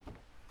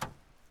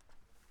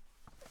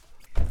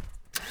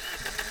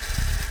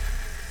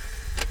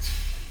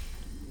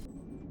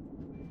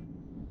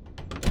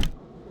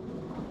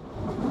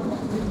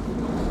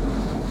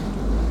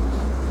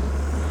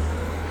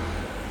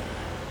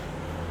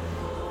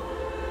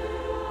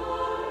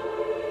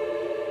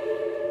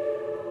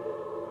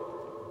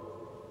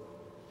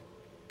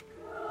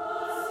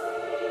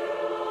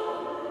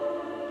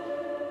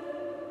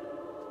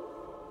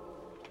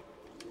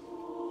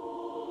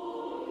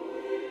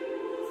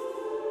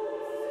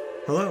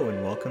Hello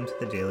and welcome to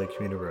the Daily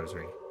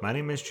Commuterrosary. My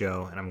name is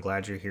Joe and I'm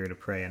glad you're here to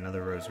pray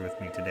another rosary with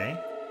me today.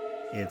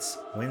 It's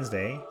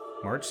Wednesday,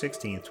 March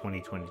 16th,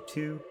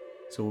 2022,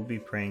 so we'll be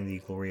praying the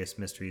glorious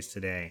mysteries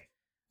today.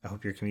 I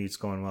hope your commute's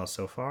going well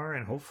so far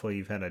and hopefully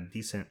you've had a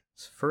decent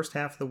first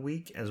half of the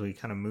week as we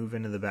kind of move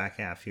into the back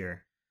half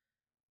here.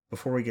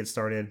 Before we get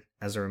started,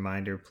 as a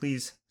reminder,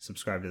 please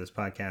subscribe to this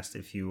podcast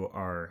if you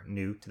are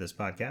new to this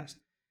podcast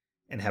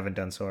and haven't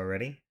done so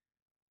already.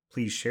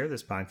 Please share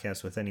this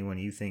podcast with anyone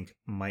you think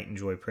might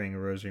enjoy praying a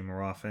rosary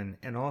more often.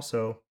 And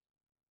also,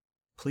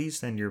 please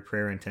send your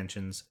prayer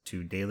intentions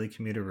to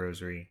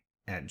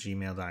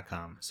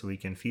dailycommuterrosary@gmail.com so we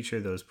can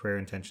feature those prayer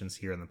intentions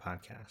here on the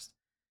podcast.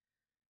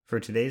 For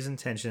today's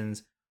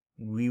intentions,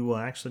 we will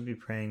actually be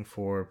praying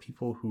for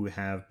people who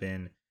have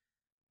been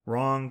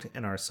wronged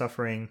and are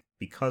suffering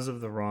because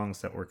of the wrongs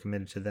that were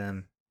committed to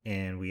them.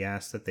 And we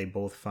ask that they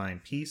both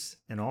find peace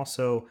and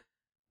also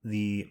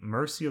the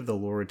mercy of the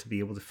Lord to be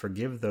able to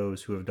forgive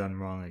those who have done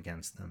wrong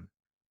against them.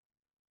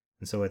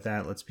 And so with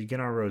that, let's begin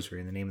our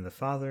rosary in the name of the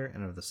Father,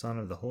 and of the Son,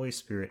 and of the Holy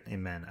Spirit.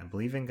 Amen. I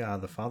believe in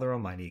God, the Father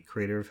Almighty,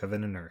 creator of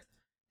heaven and earth,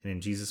 and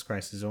in Jesus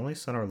Christ, his only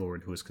Son, our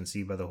Lord, who was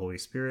conceived by the Holy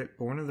Spirit,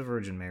 born of the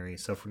Virgin Mary,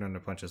 suffered under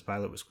Pontius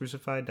Pilate, was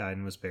crucified, died,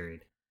 and was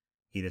buried.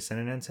 He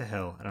descended into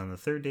hell, and on the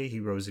third day he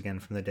rose again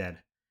from the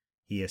dead.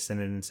 He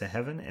ascended into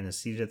heaven, and is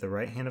seated at the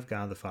right hand of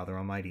God, the Father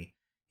Almighty.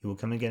 He will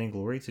come again in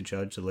glory to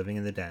judge the living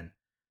and the dead.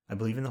 I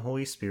believe in the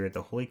Holy Spirit,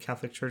 the Holy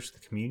Catholic Church, the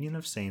communion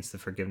of saints, the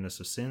forgiveness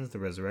of sins, the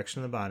resurrection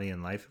of the body,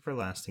 and life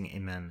everlasting.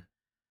 Amen.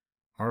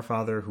 Our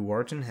Father, who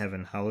art in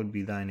heaven, hallowed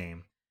be thy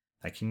name.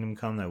 Thy kingdom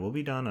come, thy will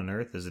be done on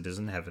earth as it is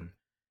in heaven.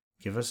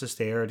 Give us this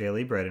day our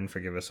daily bread, and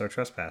forgive us our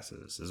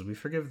trespasses, as we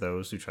forgive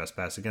those who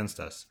trespass against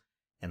us.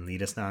 And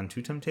lead us not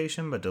into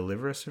temptation, but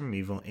deliver us from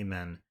evil.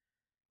 Amen.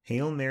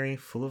 Hail Mary,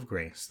 full of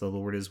grace, the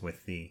Lord is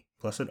with thee.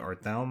 Blessed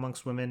art thou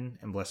amongst women,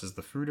 and blessed is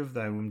the fruit of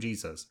thy womb,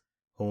 Jesus.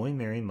 Holy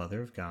Mary,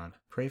 Mother of God,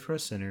 pray for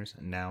us sinners,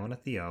 now and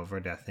at the hour of our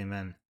death.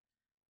 Amen.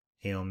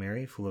 Hail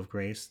Mary, full of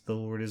grace, the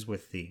Lord is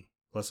with thee.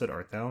 Blessed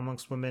art thou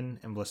amongst women,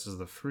 and blessed is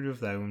the fruit of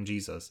thy womb,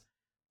 Jesus.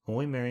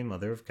 Holy Mary,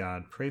 Mother of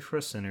God, pray for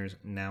us sinners,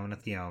 now and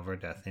at the hour of our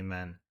death.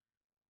 Amen.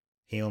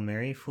 Hail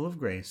Mary, full of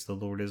grace, the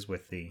Lord is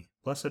with thee.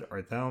 Blessed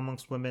art thou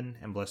amongst women,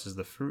 and blessed is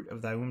the fruit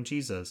of thy womb,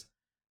 Jesus.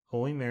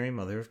 Holy Mary,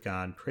 Mother of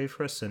God, pray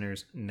for us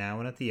sinners, now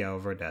and at the hour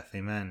of our death.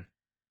 Amen.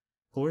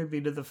 Glory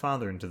be to the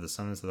Father, and to the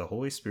Son, and to the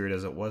Holy Spirit,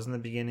 as it was in the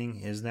beginning,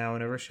 is now,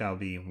 and ever shall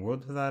be,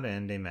 world without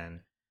end.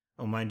 Amen.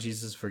 O my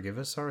Jesus, forgive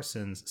us our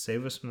sins,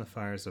 save us from the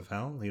fires of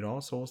hell, lead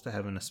all souls to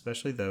heaven,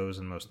 especially those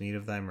in most need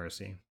of thy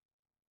mercy.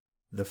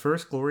 The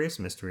first glorious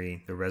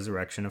mystery, the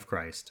resurrection of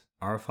Christ.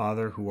 Our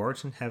Father, who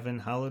art in heaven,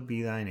 hallowed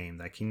be thy name.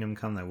 Thy kingdom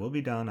come, thy will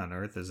be done, on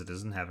earth as it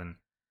is in heaven.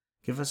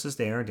 Give us this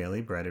day our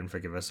daily bread, and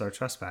forgive us our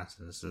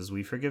trespasses, as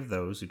we forgive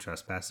those who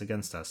trespass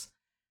against us.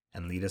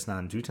 And lead us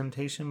not into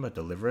temptation, but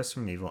deliver us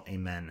from evil.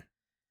 Amen.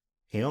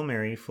 Hail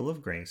Mary, full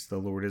of grace, the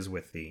Lord is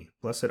with thee.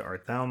 Blessed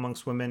art thou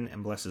amongst women,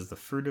 and blessed is the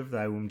fruit of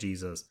thy womb,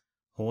 Jesus.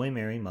 Holy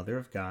Mary, Mother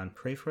of God,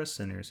 pray for us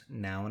sinners,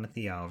 now and at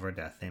the hour of our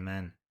death.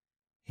 Amen.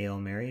 Hail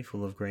Mary,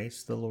 full of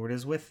grace, the Lord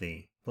is with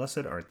thee. Blessed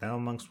art thou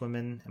amongst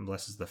women, and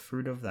blessed is the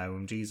fruit of thy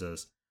womb,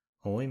 Jesus.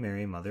 Holy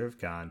Mary, Mother of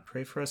God,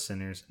 pray for us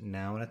sinners,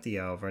 now and at the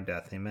hour of our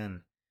death.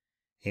 Amen.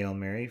 Hail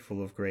Mary,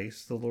 full of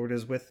grace, the Lord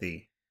is with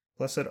thee.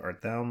 Blessed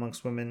art thou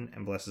amongst women,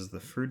 and blessed is the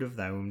fruit of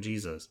thy womb,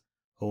 Jesus.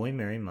 Holy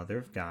Mary, Mother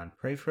of God,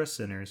 pray for us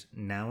sinners,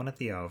 now and at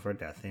the hour of our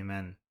death.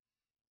 Amen.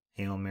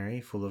 Hail Mary,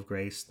 full of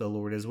grace, the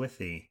Lord is with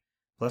thee.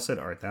 Blessed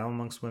art thou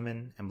amongst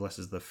women, and blessed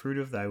is the fruit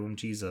of thy womb,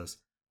 Jesus.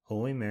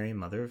 Holy Mary,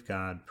 Mother of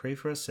God, pray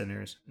for us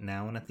sinners,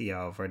 now and at the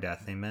hour of our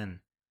death.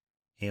 Amen.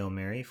 Hail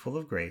Mary, full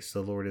of grace, the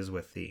Lord is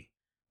with thee.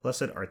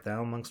 Blessed art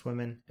thou amongst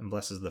women, and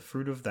blessed is the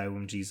fruit of thy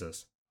womb,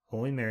 Jesus.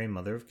 Holy Mary,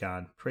 Mother of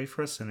God, pray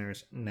for us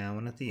sinners, now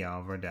and at the hour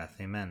of our death.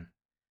 Amen.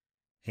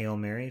 Hail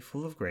Mary,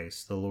 full of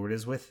grace, the Lord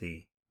is with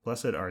thee.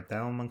 Blessed art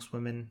thou amongst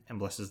women, and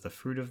blessed is the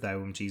fruit of thy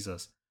womb,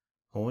 Jesus.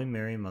 Holy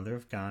Mary, Mother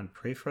of God,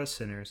 pray for us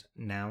sinners,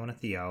 now and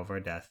at the hour of our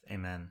death.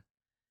 Amen.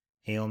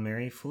 Hail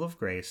Mary, full of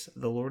grace,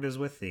 the Lord is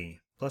with thee.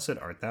 Blessed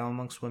art thou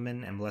amongst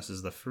women, and blessed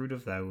is the fruit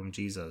of thy womb,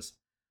 Jesus.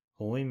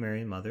 Holy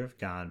Mary, Mother of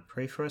God,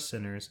 pray for us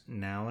sinners,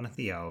 now and at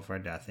the hour of our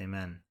death.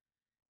 Amen.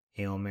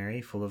 Hail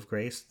Mary, full of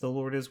grace, the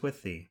Lord is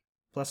with thee.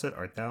 Blessed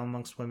art thou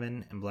amongst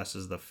women, and blessed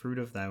is the fruit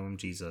of thy womb,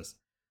 Jesus.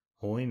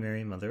 Holy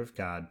Mary, Mother of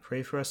God,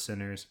 pray for us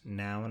sinners,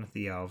 now and at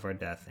the hour of our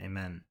death.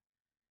 Amen.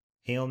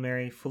 Hail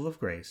Mary, full of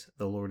grace,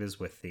 the Lord is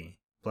with thee.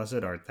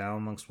 Blessed art thou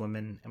amongst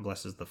women, and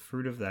blessed is the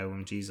fruit of thy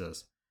womb,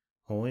 Jesus.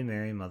 Holy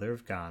Mary, Mother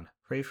of God,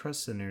 pray for us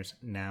sinners,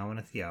 now and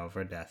at the hour of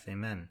our death.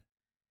 Amen.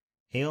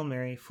 Hail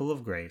Mary, full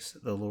of grace,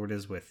 the Lord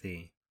is with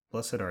thee.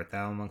 Blessed art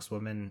thou amongst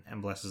women,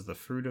 and blessed is the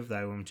fruit of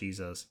thy womb,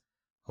 Jesus.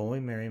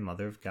 Holy Mary,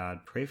 Mother of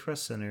God, pray for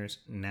us sinners,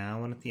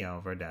 now and at the hour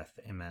of our death.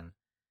 Amen.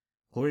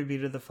 Glory be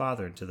to the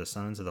Father, and to the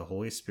Son, and to the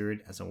Holy Spirit,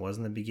 as it was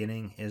in the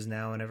beginning, is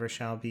now, and ever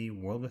shall be,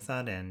 world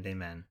without end.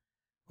 Amen.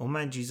 O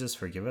my Jesus,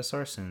 forgive us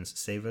our sins,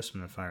 save us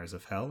from the fires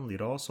of hell,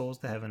 lead all souls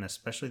to heaven,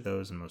 especially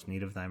those in most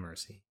need of thy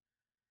mercy.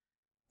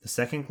 The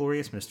second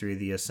glorious mystery,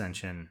 the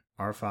Ascension.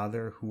 Our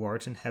Father, who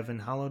art in heaven,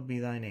 hallowed be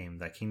thy name.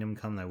 Thy kingdom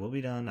come, thy will be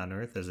done, on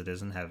earth as it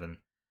is in heaven.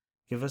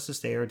 Give us this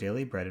day our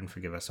daily bread, and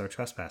forgive us our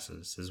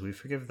trespasses, as we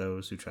forgive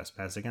those who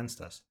trespass against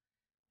us.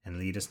 And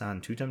lead us not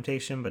into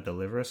temptation, but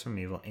deliver us from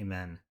evil.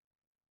 Amen.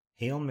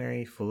 Hail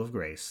Mary, full of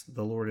grace,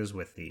 the Lord is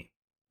with thee.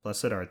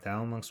 Blessed art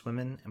thou amongst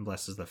women, and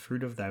blessed is the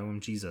fruit of thy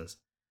womb, Jesus.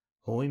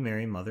 Holy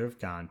Mary, Mother of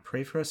God,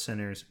 pray for us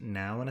sinners,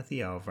 now and at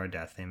the hour of our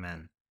death.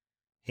 Amen.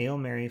 Hail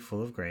Mary,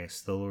 full of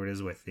grace, the Lord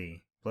is with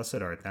thee. Blessed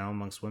art thou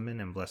amongst women,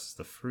 and blessed is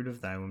the fruit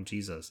of thy womb,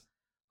 Jesus.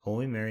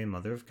 Holy Mary,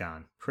 Mother of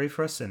God, pray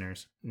for us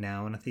sinners,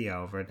 now and at the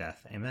hour of our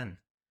death. Amen.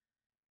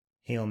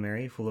 Hail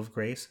Mary, full of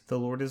grace, the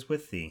Lord is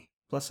with thee.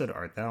 Blessed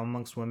art thou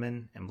amongst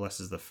women, and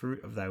blessed is the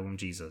fruit of thy womb,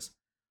 Jesus.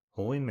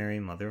 Holy Mary,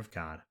 Mother of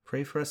God,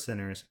 pray for us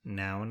sinners,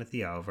 now and at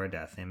the hour of our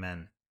death.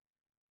 Amen.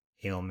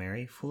 Hail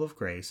Mary, full of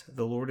grace,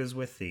 the Lord is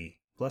with thee.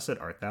 Blessed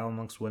art thou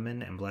amongst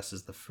women, and blessed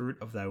is the fruit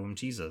of thy womb,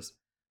 Jesus.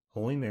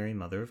 Holy Mary,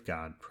 Mother of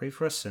God, pray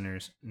for us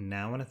sinners,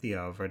 now and at the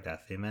hour of our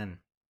death. Amen.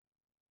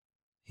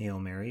 Hail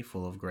Mary,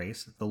 full of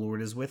grace, the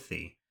Lord is with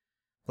thee.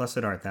 Blessed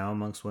art thou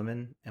amongst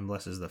women, and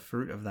blessed is the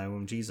fruit of thy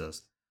womb,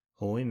 Jesus.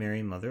 Holy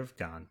Mary, Mother of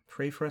God,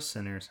 pray for us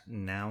sinners,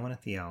 now and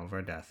at the hour of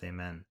our death.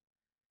 Amen.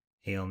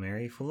 Hail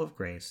Mary, full of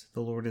grace,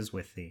 the Lord is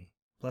with thee.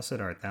 Blessed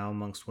art thou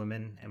amongst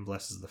women, and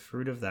blessed is the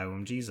fruit of thy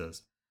womb,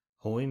 Jesus.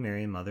 Holy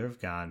Mary, Mother of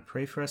God,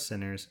 pray for us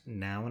sinners,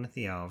 now and at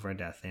the hour of our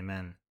death.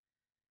 Amen.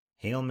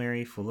 Hail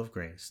Mary, full of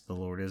grace, the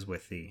Lord is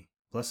with thee.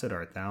 Blessed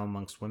art thou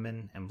amongst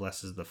women, and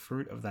blessed is the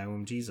fruit of thy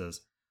womb,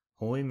 Jesus.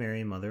 Holy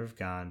Mary, Mother of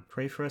God,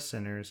 pray for us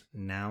sinners,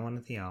 now and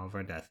at the hour of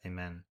our death.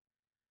 Amen.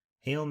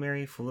 Hail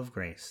Mary, full of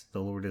grace, the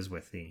Lord is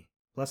with thee.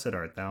 Blessed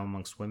art thou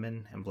amongst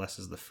women, and blessed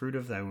is the fruit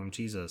of thy womb,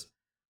 Jesus.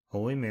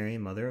 Holy Mary,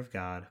 Mother of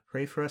God,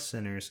 pray for us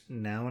sinners,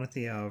 now and at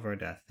the hour of our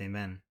death.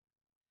 Amen.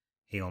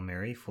 Hail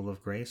Mary, full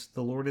of grace,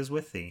 the Lord is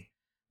with thee.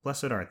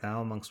 Blessed art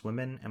thou amongst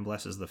women, and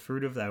blessed is the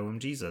fruit of thy womb,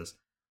 Jesus.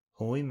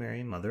 Holy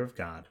Mary, Mother of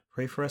God,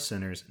 pray for us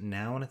sinners,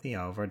 now and at the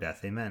hour of our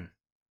death. Amen.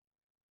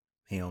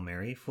 Hail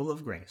Mary, full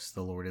of grace,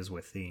 the Lord is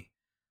with thee.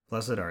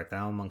 Blessed art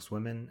thou amongst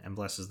women, and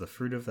blessed is the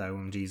fruit of thy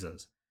womb,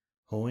 Jesus.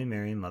 Holy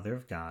Mary, Mother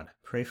of God,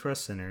 pray for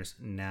us sinners,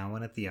 now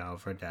and at the hour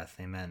of our death.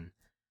 Amen.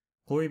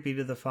 Glory be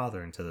to the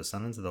Father, and to the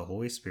Son, and to the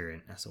Holy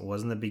Spirit, as it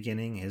was in the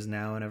beginning, is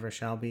now, and ever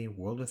shall be,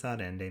 world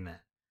without end. Amen.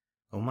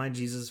 O my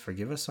Jesus,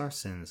 forgive us our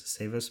sins,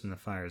 save us from the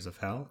fires of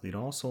hell, lead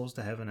all souls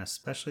to heaven,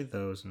 especially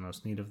those in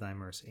most need of thy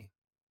mercy.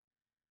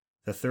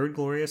 The third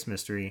glorious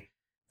mystery,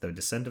 the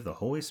descent of the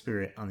Holy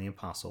Spirit on the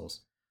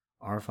apostles.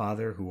 Our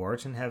Father, who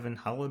art in heaven,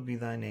 hallowed be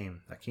thy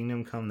name. Thy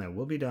kingdom come, thy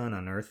will be done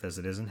on earth as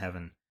it is in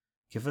heaven.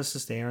 Give us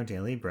this day our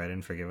daily bread,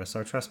 and forgive us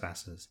our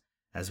trespasses,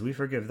 as we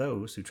forgive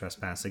those who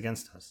trespass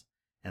against us.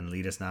 And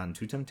lead us not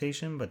into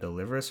temptation, but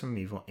deliver us from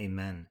evil.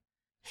 Amen.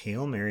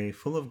 Hail Mary,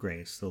 full of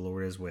grace, the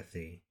Lord is with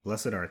thee.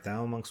 Blessed art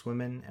thou amongst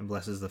women, and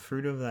blessed is the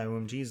fruit of thy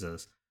womb,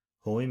 Jesus.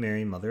 Holy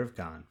Mary, Mother of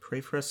God,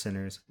 pray for us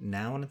sinners,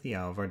 now and at the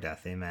hour of our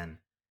death. Amen.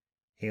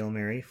 Hail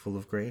Mary, full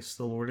of grace,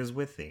 the Lord is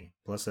with thee.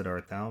 Blessed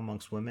art thou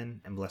amongst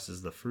women, and blessed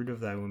is the fruit of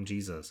thy womb,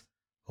 Jesus.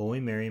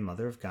 Holy Mary,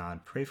 Mother of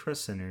God, pray for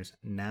us sinners,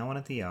 now and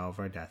at the hour of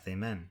our death.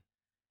 Amen.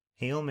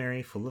 Hail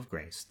Mary, full of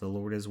grace, the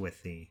Lord is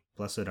with thee.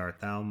 Blessed art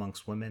thou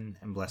amongst women,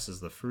 and blessed is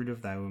the fruit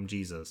of thy womb,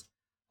 Jesus.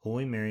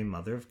 Holy Mary,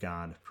 Mother of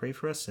God, pray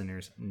for us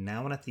sinners,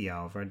 now and at the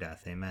hour of our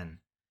death. Amen.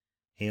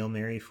 Hail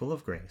Mary, full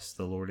of grace,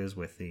 the Lord is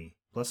with thee.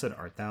 Blessed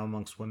art thou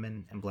amongst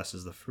women, and blessed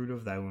is the fruit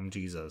of thy womb,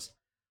 Jesus.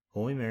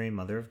 Holy Mary,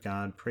 Mother of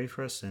God, pray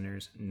for us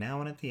sinners, now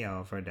and at the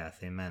hour of our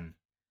death. Amen.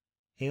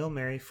 Hail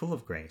Mary, full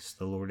of grace,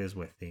 the Lord is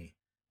with thee.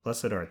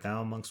 Blessed art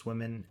thou amongst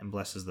women, and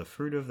blessed is the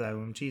fruit of thy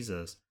womb,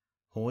 Jesus.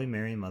 Holy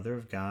Mary, Mother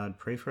of God,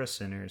 pray for us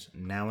sinners,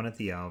 now and at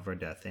the hour of our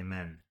death.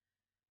 Amen.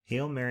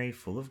 Hail Mary,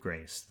 full of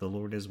grace, the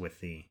Lord is with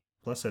thee.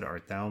 Blessed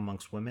art thou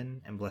amongst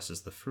women, and blessed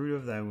is the fruit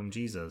of thy womb,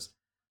 Jesus.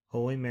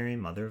 Holy Mary,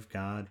 Mother of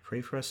God,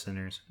 pray for us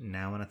sinners,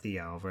 now and at the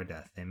hour of our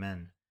death.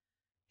 Amen.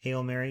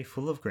 Hail Mary,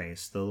 full of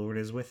grace, the Lord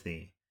is with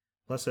thee.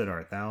 Blessed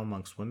art thou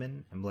amongst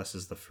women, and blessed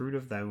is the fruit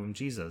of thy womb,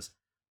 Jesus.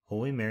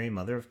 Holy Mary,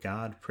 Mother of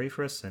God, pray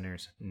for us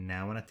sinners,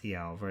 now and at the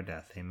hour of our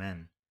death.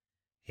 Amen.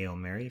 Hail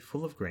Mary,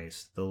 full of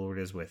grace, the Lord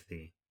is with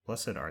thee.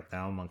 Blessed art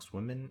thou amongst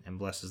women, and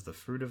blessed is the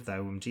fruit of thy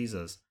womb,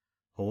 Jesus.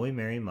 Holy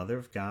Mary, Mother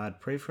of God,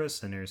 pray for us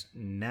sinners,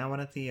 now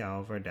and at the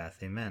hour of our death.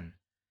 Amen.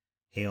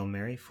 Hail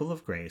Mary, full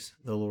of grace,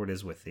 the Lord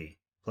is with thee.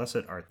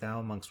 Blessed art thou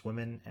amongst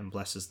women, and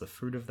blessed is the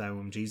fruit of thy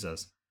womb,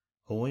 Jesus.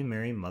 Holy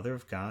Mary, Mother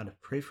of God,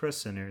 pray for us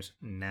sinners,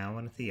 now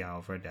and at the hour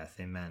of our death.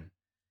 Amen.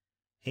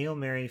 Hail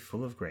Mary,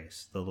 full of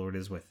grace, the Lord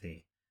is with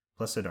thee.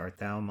 Blessed art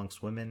thou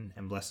amongst women,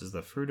 and blessed is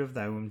the fruit of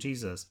thy womb,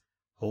 Jesus.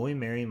 Holy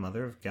Mary,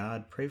 Mother of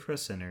God, pray for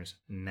us sinners,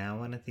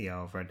 now and at the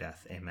hour of our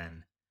death.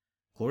 Amen.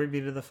 Glory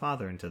be to the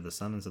Father, and to the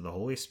Son, and to the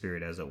Holy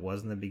Spirit, as it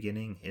was in the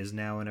beginning, is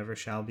now, and ever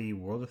shall be,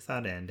 world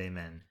without end.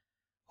 Amen.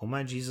 O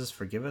my Jesus,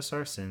 forgive us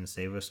our sins,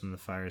 save us from the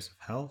fires of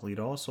hell, lead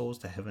all souls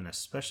to heaven,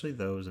 especially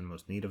those in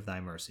most need of thy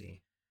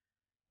mercy.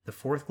 The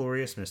fourth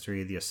glorious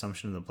mystery, the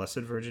Assumption of the Blessed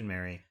Virgin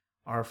Mary.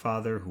 Our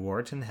Father, who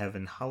art in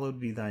heaven, hallowed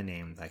be thy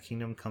name. Thy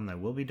kingdom come, thy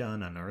will be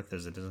done, on earth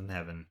as it is in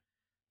heaven.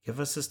 Give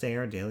us this day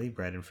our daily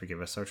bread, and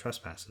forgive us our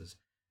trespasses,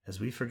 as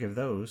we forgive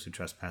those who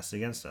trespass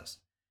against us.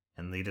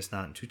 And lead us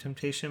not into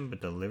temptation,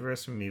 but deliver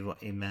us from evil.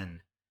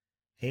 Amen.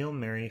 Hail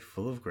Mary,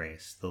 full of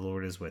grace, the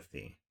Lord is with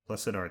thee.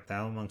 Blessed art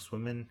thou amongst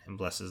women, and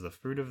blessed is the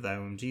fruit of thy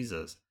womb,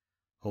 Jesus.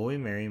 Holy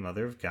Mary,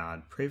 Mother of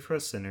God, pray for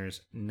us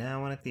sinners,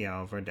 now and at the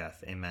hour of our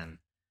death. Amen.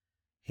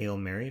 Hail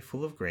Mary,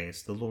 full of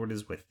grace, the Lord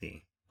is with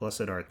thee.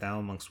 Blessed art thou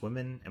amongst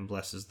women, and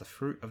blessed is the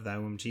fruit of thy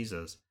womb,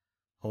 Jesus.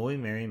 Holy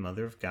Mary,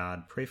 Mother of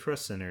God, pray for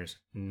us sinners,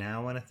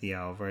 now and at the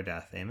hour of our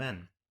death.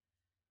 Amen.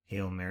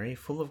 Hail Mary,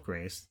 full of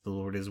grace, the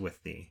Lord is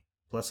with thee.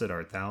 Blessed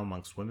art thou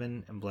amongst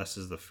women, and blessed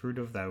is the fruit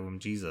of thy womb,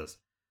 Jesus.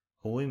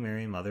 Holy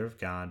Mary, Mother of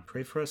God,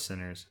 pray for us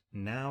sinners,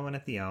 now and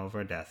at the hour of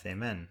our death.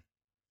 Amen.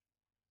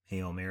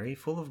 Hail Mary,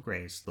 full of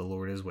grace, the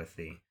Lord is with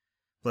thee.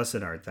 Blessed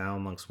art thou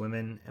amongst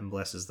women, and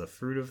blessed is the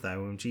fruit of thy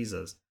womb,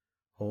 Jesus.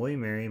 Holy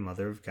Mary,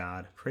 Mother of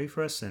God, pray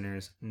for us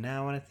sinners,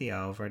 now and at the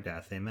hour of our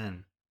death.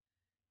 Amen.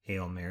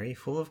 Hail Mary,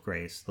 full of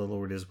grace, the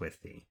Lord is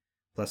with thee.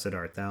 Blessed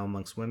art thou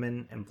amongst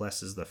women, and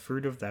blessed is the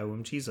fruit of thy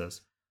womb,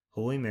 Jesus.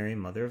 Holy Mary,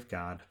 Mother of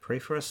God, pray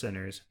for us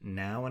sinners,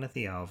 now and at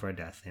the hour of our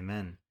death.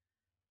 Amen.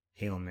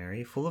 Hail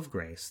Mary, full of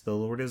grace, the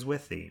Lord is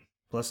with thee.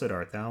 Blessed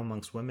art thou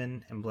amongst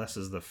women, and blessed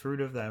is the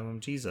fruit of thy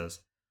womb, Jesus.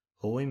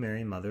 Holy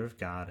Mary, Mother of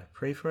God,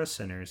 pray for us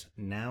sinners,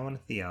 now and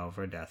at the hour of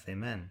our death.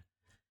 Amen.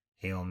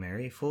 Hail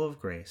Mary, full of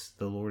grace,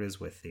 the Lord is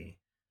with thee.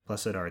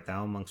 Blessed art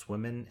thou amongst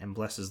women, and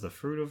blessed is the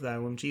fruit of thy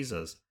womb,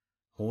 Jesus.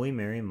 Holy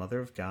Mary, Mother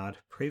of God,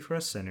 pray for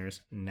us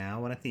sinners,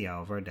 now and at the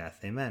hour of our death.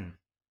 Amen.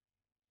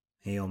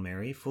 Hail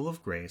Mary, full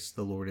of grace,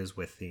 the Lord is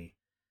with thee.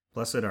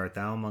 Blessed art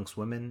thou amongst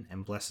women,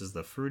 and blessed is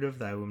the fruit of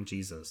thy womb,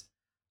 Jesus.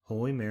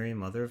 Holy Mary,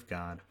 Mother of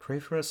God, pray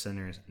for us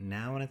sinners,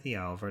 now and at the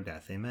hour of our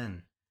death.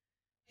 Amen.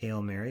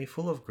 Hail Mary,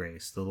 full of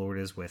grace, the Lord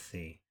is with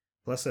thee.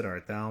 Blessed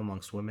art thou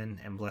amongst women,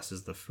 and blessed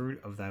is the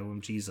fruit of thy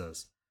womb,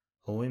 Jesus.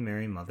 Holy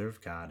Mary, Mother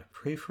of God,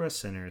 pray for us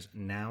sinners,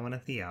 now and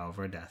at the hour of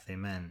our death.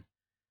 Amen.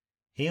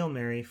 Hail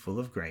Mary, full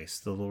of grace,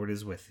 the Lord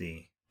is with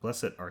thee.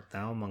 Blessed art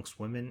thou amongst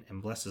women,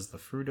 and blessed is the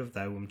fruit of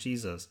thy womb,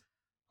 Jesus.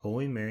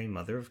 Holy Mary,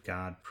 Mother of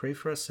God, pray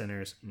for us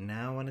sinners,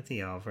 now and at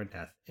the hour of our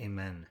death.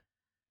 Amen.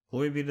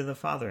 Glory be to the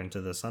Father, and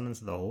to the Son, and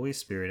to the Holy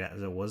Spirit,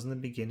 as it was in the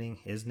beginning,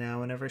 is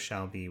now, and ever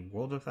shall be,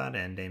 world without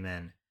end.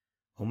 Amen.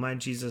 O my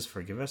Jesus,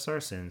 forgive us our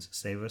sins,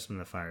 save us from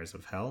the fires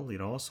of hell, lead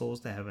all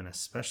souls to heaven,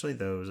 especially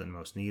those in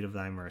most need of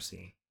thy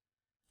mercy.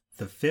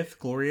 The fifth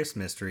glorious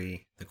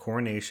mystery, the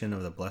coronation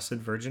of the Blessed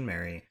Virgin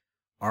Mary.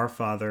 Our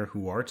Father,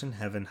 who art in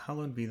heaven,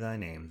 hallowed be thy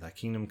name. Thy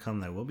kingdom come,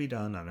 thy will be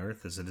done, on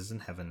earth as it is in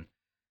heaven.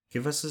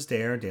 Give us this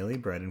day our daily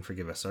bread, and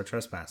forgive us our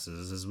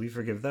trespasses, as we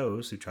forgive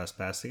those who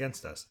trespass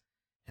against us.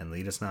 And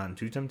lead us not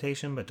into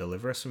temptation, but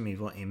deliver us from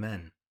evil.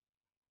 Amen.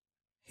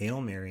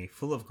 Hail Mary,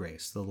 full of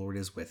grace, the Lord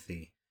is with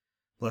thee.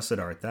 Blessed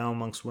art thou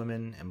amongst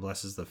women, and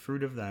blessed is the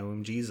fruit of thy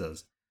womb,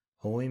 Jesus.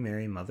 Holy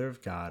Mary, Mother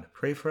of God,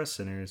 pray for us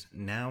sinners,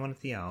 now and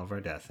at the hour of our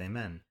death.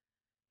 Amen.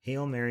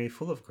 Hail Mary,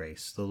 full of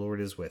grace, the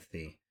Lord is with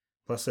thee.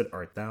 Blessed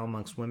art thou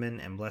amongst women,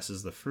 and blessed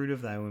is the fruit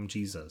of thy womb,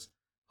 Jesus.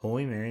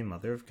 Holy Mary,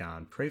 Mother of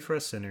God, pray for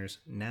us sinners,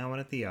 now and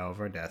at the hour of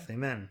our death.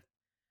 Amen.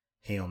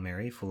 Hail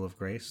Mary, full of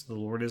grace, the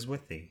Lord is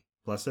with thee.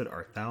 Blessed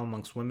art thou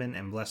amongst women,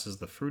 and blessed is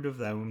the fruit of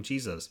thy womb,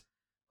 Jesus.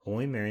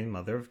 Holy Mary,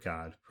 Mother of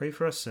God, pray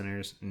for us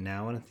sinners,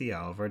 now and at the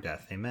hour of our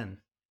death. Amen.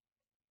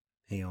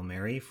 Hail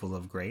Mary, full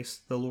of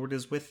grace, the Lord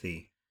is with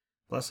thee.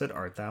 Blessed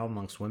art thou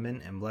amongst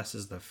women, and blessed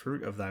is the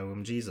fruit of thy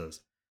womb, Jesus.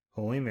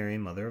 Holy Mary,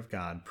 Mother of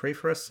God, pray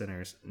for us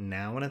sinners,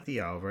 now and at the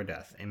hour of our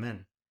death.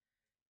 Amen.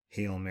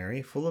 Hail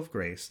Mary, full of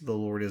grace, the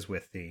Lord is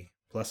with thee.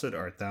 Blessed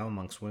art thou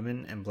amongst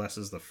women, and blessed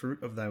is the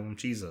fruit of thy womb,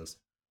 Jesus.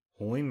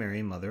 Holy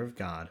Mary, Mother of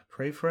God,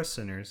 pray for us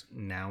sinners,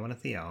 now and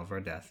at the hour of our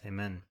death.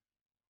 Amen.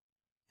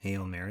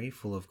 Hail Mary,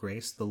 full of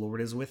grace, the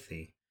Lord is with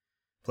thee.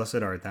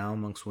 Blessed art thou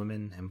amongst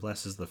women, and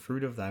blessed is the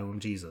fruit of thy womb,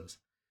 Jesus.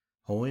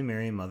 Holy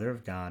Mary, Mother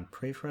of God,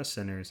 pray for us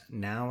sinners,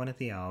 now and at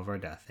the hour of our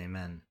death.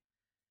 Amen.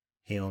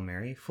 Hail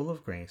Mary, full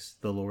of grace,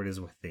 the Lord is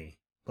with thee.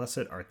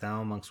 Blessed art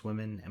thou amongst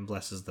women, and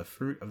blessed is the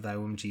fruit of thy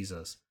womb,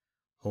 Jesus.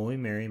 Holy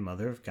Mary,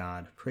 Mother of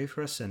God, pray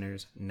for us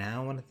sinners,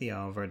 now and at the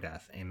hour of our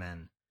death.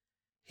 Amen.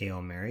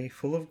 Hail Mary,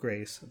 full of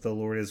grace, the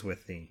Lord is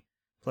with thee.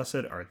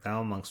 Blessed art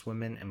thou amongst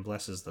women, and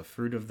blessed is the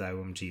fruit of thy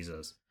womb,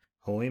 Jesus.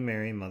 Holy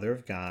Mary, Mother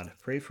of God,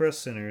 pray for us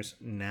sinners,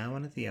 now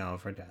and at the hour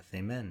of our death.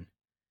 Amen.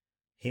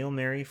 Hail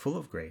Mary, full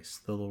of grace,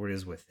 the Lord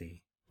is with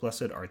thee.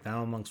 Blessed art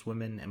thou amongst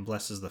women, and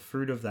blessed is the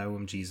fruit of thy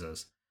womb,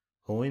 Jesus.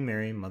 Holy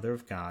Mary, Mother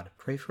of God,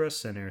 pray for us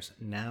sinners,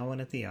 now and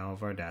at the hour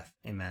of our death.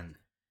 Amen.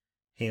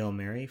 Hail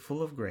Mary,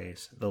 full of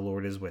grace, the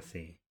Lord is with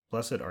thee.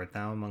 Blessed art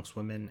thou amongst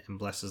women, and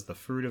blessed is the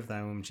fruit of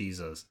thy womb,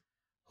 Jesus.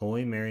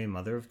 Holy Mary,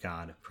 Mother of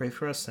God, pray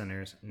for us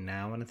sinners,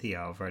 now and at the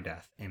hour of our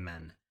death.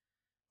 Amen.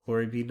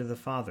 Glory be to the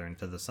Father, and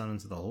to the Son, and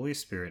to the Holy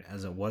Spirit,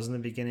 as it was in the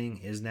beginning,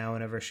 is now,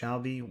 and ever shall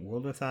be,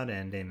 world without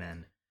end.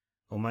 Amen.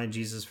 O my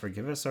Jesus,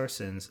 forgive us our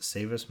sins,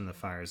 save us from the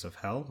fires of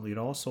hell, lead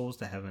all souls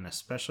to heaven,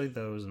 especially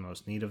those in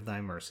most need of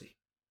thy mercy.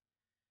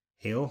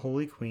 Hail,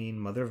 Holy Queen,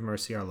 Mother of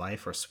mercy, our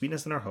life, our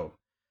sweetness, and our hope.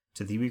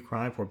 To thee we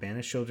cry, poor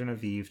banished children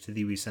of Eve, to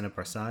thee we send up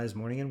our sighs,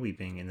 mourning and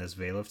weeping, in this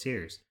vale of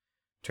tears.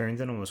 Turn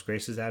then, O most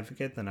gracious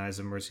Advocate, thine eyes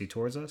of mercy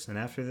towards us, and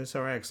after this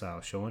our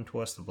exile, show unto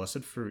us the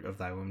blessed fruit of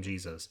thy womb,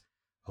 Jesus.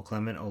 O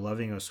clement, O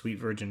loving, O sweet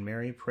Virgin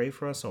Mary, pray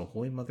for us, O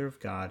Holy Mother of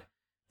God,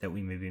 that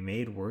we may be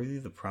made worthy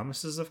of the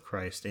promises of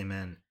Christ.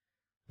 Amen.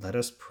 Let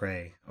us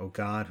pray. O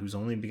God, whose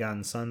only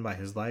begotten Son, by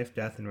his life,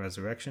 death, and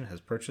resurrection, has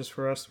purchased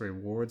for us the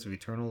rewards of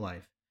eternal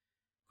life,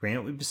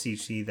 grant, we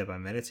beseech thee, that by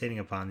meditating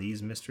upon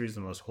these mysteries of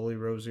the most holy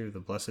rosary of the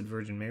Blessed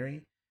Virgin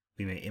Mary,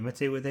 we may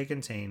imitate what they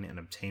contain and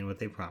obtain what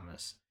they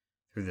promise.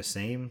 Through the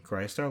same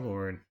Christ our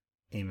Lord.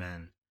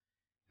 Amen.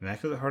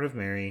 Immaculate Heart of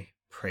Mary,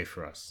 pray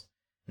for us.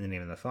 In the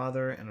name of the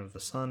Father, and of the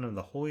Son, and of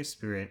the Holy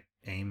Spirit.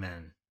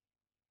 Amen.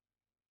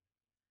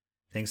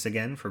 Thanks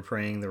again for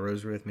praying the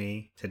rosary with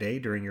me today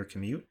during your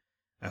commute.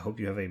 I hope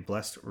you have a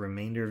blessed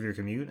remainder of your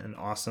commute, an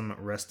awesome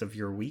rest of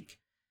your week.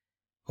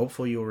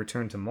 Hopefully you'll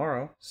return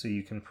tomorrow so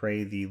you can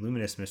pray the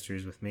luminous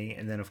mysteries with me,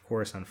 and then of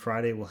course on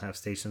Friday we'll have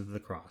Stations of the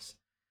Cross.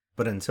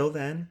 But until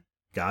then,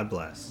 God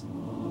bless.